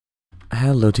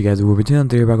Hello to you guys, we're doing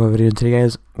the back of a video. Today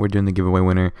guys, we're doing the giveaway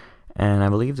winner, and I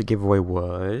believe the giveaway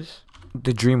was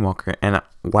the Dreamwalker. And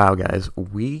wow guys,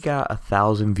 we got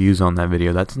 1,000 views on that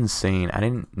video. That's insane. I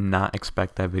did not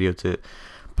expect that video to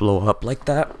blow up like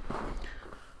that.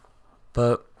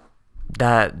 But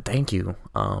thank you.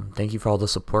 Thank you for all the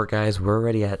support guys. We're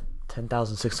already at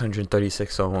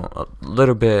 10,636, so a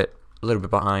little bit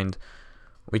behind.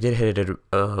 We did hit it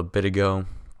a bit ago.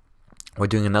 We're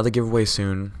doing another giveaway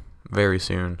soon, very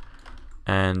soon,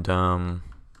 and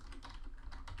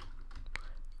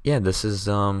yeah, this is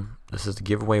the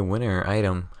giveaway winner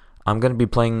item. I'm gonna be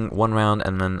playing one round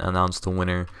and then announce the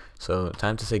winner. So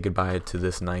time to say goodbye to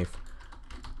this knife.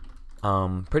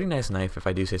 Pretty nice knife if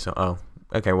I do say so. Oh,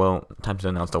 okay. Well, time to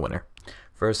announce the winner.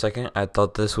 For a second, I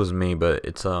thought this was me, but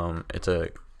it's the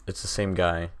same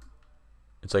guy.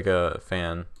 It's like a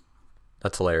fan.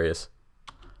 That's hilarious.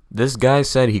 This guy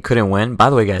said he couldn't win. By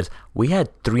the way, guys, we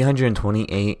had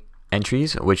 328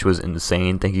 entries, which was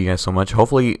insane. Thank you guys so much.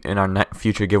 Hopefully, in our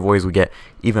future giveaways, we get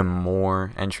even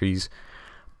more entries.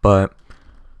 But,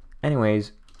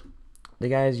 anyways, the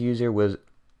guy's user was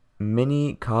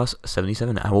mini cost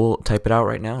 77. I will type it out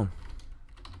right now.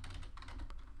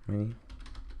 Mini.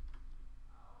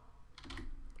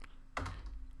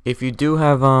 If you do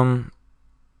have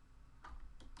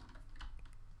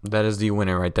that is the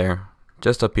winner right there.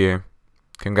 Just up here.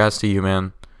 Congrats to you,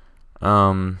 man.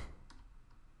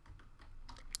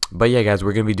 But yeah, guys,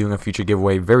 we're gonna be doing a future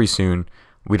giveaway very soon.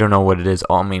 We don't know what it is.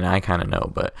 I mean, I kind of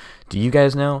know, but do you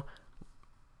guys know?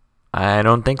 I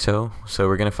don't think so. So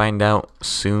we're gonna find out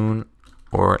soon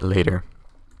or later.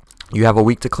 You have a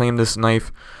week to claim this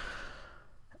knife,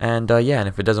 and yeah, and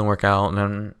if it doesn't work out,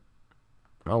 then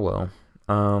oh well.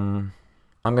 I'm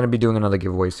gonna be doing another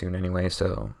giveaway soon anyway,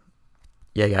 so.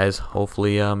 Yeah, guys,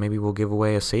 hopefully maybe we'll give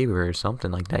away a saber or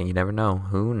something like that. You never know.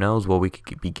 Who knows what we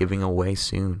could be giving away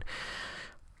soon.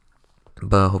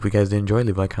 But hope you guys did enjoy.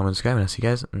 Leave a like, comment, subscribe, and I'll see you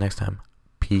guys next time.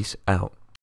 Peace out.